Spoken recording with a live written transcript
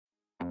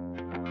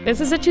This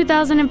is a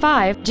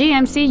 2005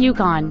 GMC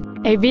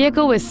Yukon, a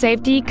vehicle with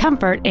safety,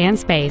 comfort, and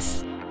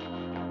space.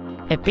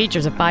 It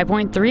features a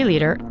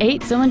 5.3-liter,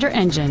 8-cylinder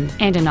engine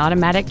and an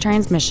automatic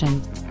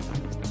transmission.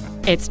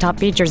 Its top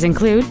features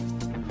include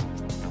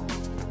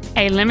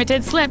a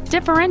limited-slip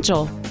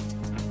differential,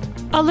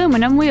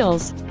 aluminum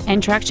wheels,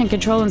 and traction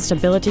control and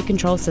stability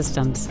control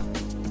systems.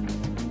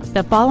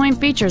 The following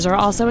features are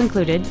also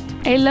included: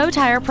 a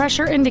low-tire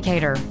pressure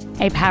indicator,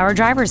 a power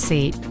driver's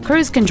seat,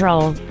 cruise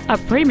control, a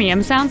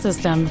premium sound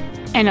system,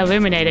 an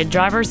illuminated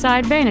driver's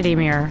side vanity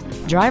mirror,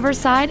 driver's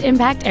side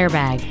impact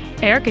airbag,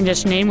 air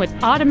conditioning with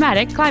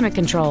automatic climate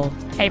control,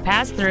 a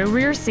pass-through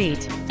rear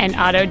seat, an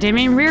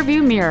auto-dimming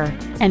rear-view mirror,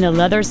 and the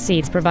leather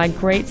seats provide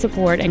great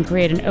support and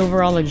create an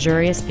overall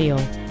luxurious feel.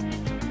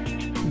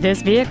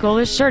 This vehicle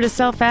is sure to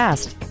sell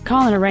fast.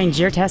 Call and arrange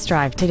your test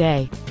drive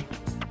today.